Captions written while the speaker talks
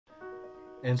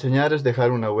Enseñar es dejar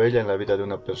una huella en la vida de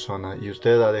una persona y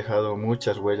usted ha dejado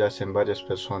muchas huellas en varias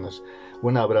personas.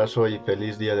 Un abrazo y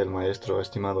feliz Día del Maestro,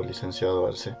 estimado licenciado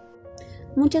Arce.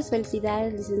 Muchas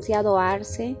felicidades, licenciado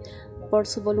Arce, por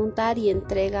su voluntad y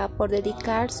entrega, por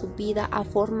dedicar su vida a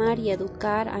formar y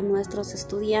educar a nuestros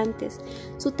estudiantes.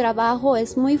 Su trabajo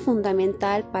es muy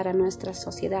fundamental para nuestra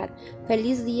sociedad.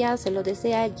 Feliz día, se lo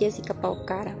desea Jessica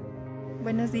Paucara.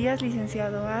 Buenos días,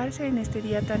 licenciado Arce. En este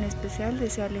día tan especial,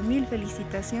 desearle mil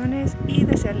felicitaciones y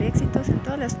desearle éxitos en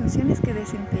todas las funciones que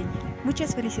desempeñe.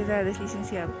 Muchas felicidades,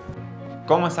 licenciado.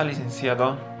 ¿Cómo está,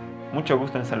 licenciado? Mucho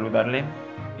gusto en saludarle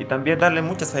y también darle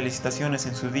muchas felicitaciones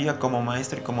en su día como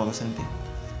maestro y como docente.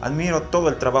 Admiro todo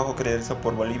el trabajo que realizó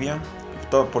por Bolivia,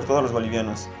 por todos los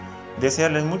bolivianos.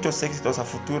 Desearles muchos éxitos a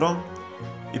futuro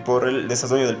y por el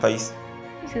desarrollo del país.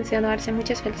 Licenciado Arce,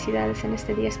 muchas felicidades en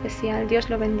este día especial. Dios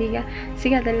lo bendiga.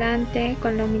 Siga adelante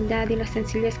con la humildad y la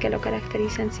sencillez que lo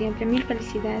caracterizan siempre. Mil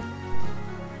felicidades.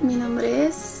 Mi nombre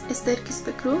es Esther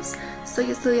Quispe Cruz,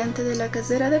 soy estudiante de la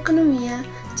Carrera de Economía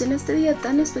y en este día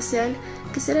tan especial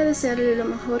quisiera desearle lo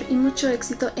mejor y mucho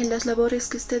éxito en las labores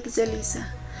que usted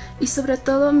realiza. Y sobre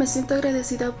todo me siento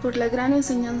agradecida por la gran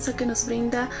enseñanza que nos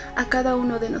brinda a cada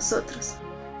uno de nosotros.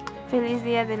 Feliz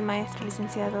Día del Maestro,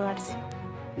 licenciado Arce.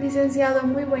 Licenciado,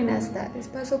 muy buenas tardes.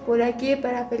 Paso por aquí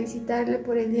para felicitarle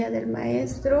por el Día del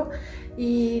Maestro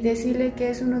y decirle que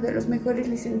es uno de los mejores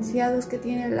licenciados que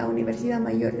tiene la Universidad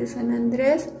Mayor de San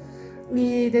Andrés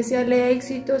y desearle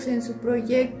éxitos en su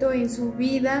proyecto, en su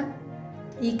vida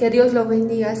y que Dios lo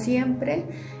bendiga siempre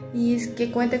y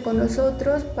que cuente con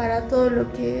nosotros para todo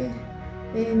lo que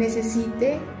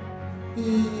necesite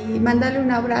y mandarle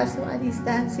un abrazo a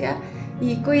distancia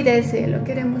y cuídese, lo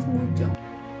queremos mucho.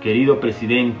 Querido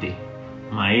presidente,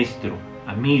 maestro,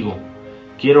 amigo,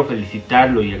 quiero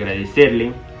felicitarlo y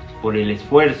agradecerle por el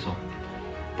esfuerzo,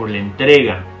 por la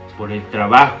entrega, por el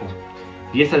trabajo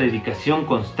y esa dedicación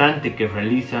constante que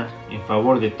realiza en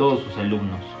favor de todos sus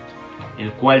alumnos,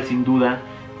 el cual sin duda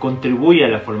contribuye a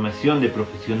la formación de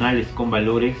profesionales con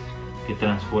valores que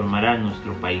transformarán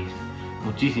nuestro país.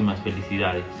 Muchísimas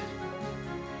felicidades.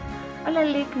 Hola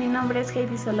Lic, mi nombre es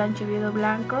Heidi Solange Viedo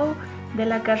Blanco, de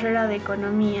la Carrera de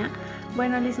Economía.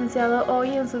 Bueno, licenciado,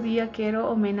 hoy en su día quiero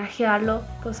homenajearlo,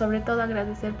 pues sobre todo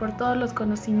agradecer por todos los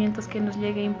conocimientos que nos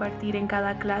llegue a impartir en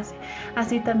cada clase.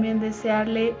 Así también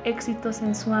desearle éxitos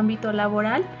en su ámbito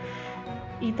laboral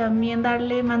y también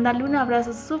mandarle un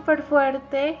abrazo súper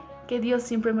fuerte, que Dios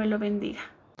siempre me lo bendiga.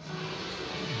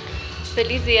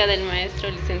 Feliz Día del Maestro,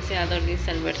 licenciado Luis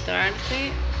Alberto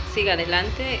Arce. Siga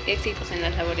adelante, éxitos en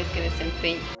las labores que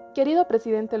desempeña. Querido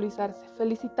presidente Luis Arce,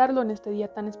 felicitarlo en este día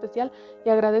tan especial y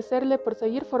agradecerle por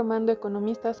seguir formando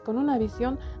economistas con una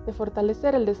visión de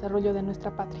fortalecer el desarrollo de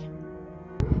nuestra patria.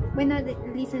 Bueno,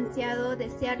 licenciado,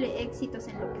 desearle éxitos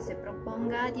en lo que se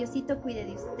proponga. Diosito cuide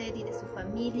de usted y de su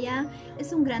familia.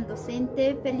 Es un gran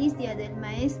docente. Feliz Día del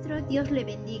Maestro. Dios le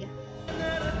bendiga.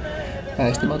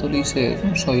 Estimado Luis,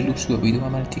 soy Lucio Vidua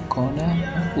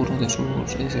Marticona, uno de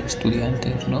sus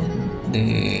estudiantes, ¿no?,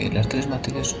 de las tres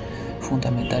materias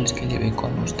fundamentales que llevé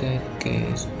con usted, que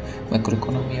es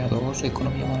Macroeconomía 2,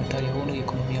 Economía Monetaria 1 y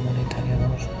Economía Monetaria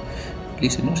 2.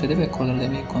 Liz, no se debe acordar de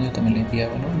mí cuando yo también le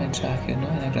enviaba, ¿no?, un mensaje, ¿no?,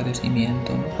 en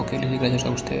agradecimiento, ¿no?, porque gracias a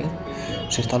usted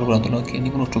se está logrando lo que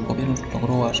ninguno de nuestros gobiernos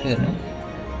logró hacer, ¿no?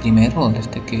 Primero,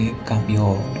 desde que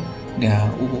cambió, ¿no?,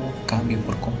 ya hubo cambio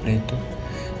por completo.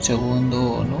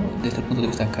 Segundo, ¿no?, desde el punto de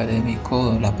vista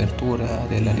académico, la apertura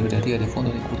de la librería de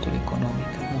Fondo de Cultura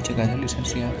Económica. Muchas gracias,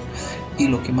 licenciado. Y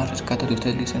lo que más rescato de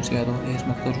usted, licenciado, es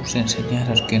sus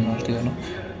enseñanzas que nos dio, ¿no?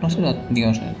 No será,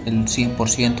 digamos, el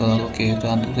 100%, dado que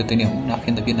usted tenía una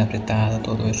agenda bien apretada,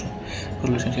 todo eso.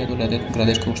 Pero, licenciado, le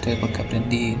agradezco a usted porque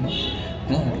aprendí,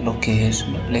 ¿no?, lo que es,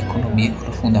 ¿no?, la economía,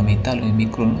 lo fundamental,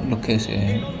 lo que es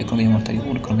economía monetaria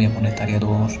 1, economía monetaria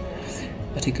 2.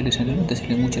 Así que, licenciado,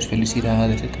 decirle muchas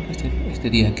felicidades este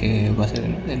día que va a ser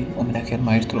el homenaje al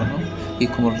maestro, ¿no? Y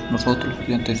como nosotros, los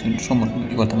estudiantes, somos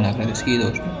igual también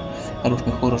agradecidos, ¿no?, a los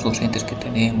mejores docentes que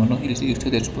tenemos, ¿no? Y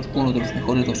ustedes, pues, uno de los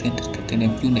mejores docentes que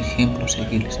tenemos y un ejemplo a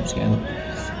seguir, licenciado.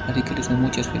 Así que les doy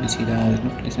muchas felicidades,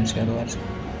 ¿no?, licenciado Arce.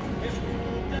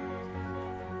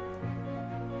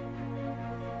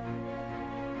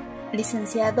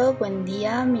 Licenciado, buen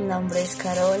día, mi nombre es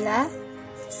Carola.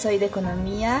 Soy de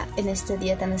Economía. En este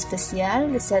día tan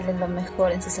especial, desearle lo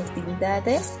mejor en sus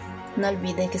actividades. No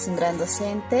olvide que es un gran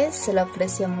docente, se lo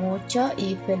aprecia mucho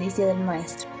y feliz Día del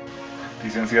Maestro.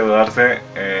 Licenciado Arce,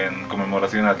 en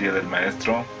conmemoración al Día del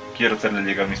Maestro, quiero hacerle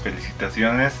llegar mis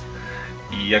felicitaciones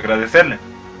y agradecerle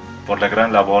por la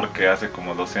gran labor que hace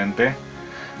como docente,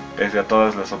 pese a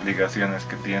todas las obligaciones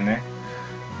que tiene.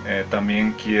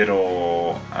 También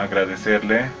quiero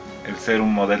agradecerle el ser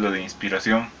un modelo de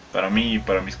inspiración para mí y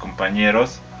para mis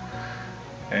compañeros,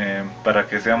 para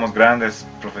que seamos grandes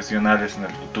profesionales en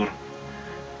el futuro.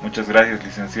 Muchas gracias,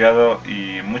 licenciado,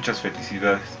 y muchas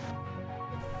felicidades.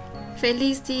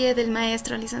 Feliz Día del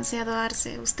Maestro, licenciado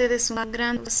Arce. Usted es un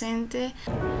gran docente.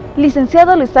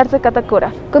 Licenciado Luis Arce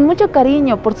Catacora, con mucho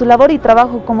cariño por su labor y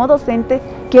trabajo como docente,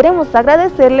 queremos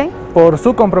agradecerle por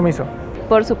su compromiso,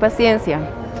 por su paciencia,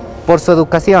 por su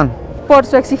educación, por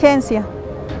su exigencia,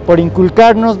 por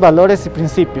inculcarnos valores y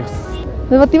principios.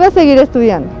 Nos motiva a seguir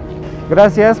estudiando.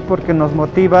 Gracias porque nos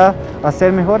motiva a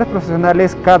ser mejores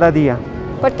profesionales cada día.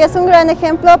 Porque es un gran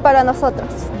ejemplo para nosotros.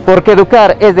 Porque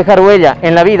educar es dejar huella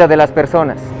en la vida de las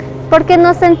personas. Porque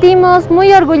nos sentimos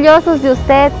muy orgullosos de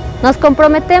usted, nos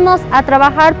comprometemos a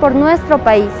trabajar por nuestro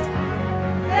país.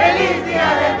 ¡Feliz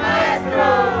Día del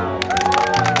Maestro!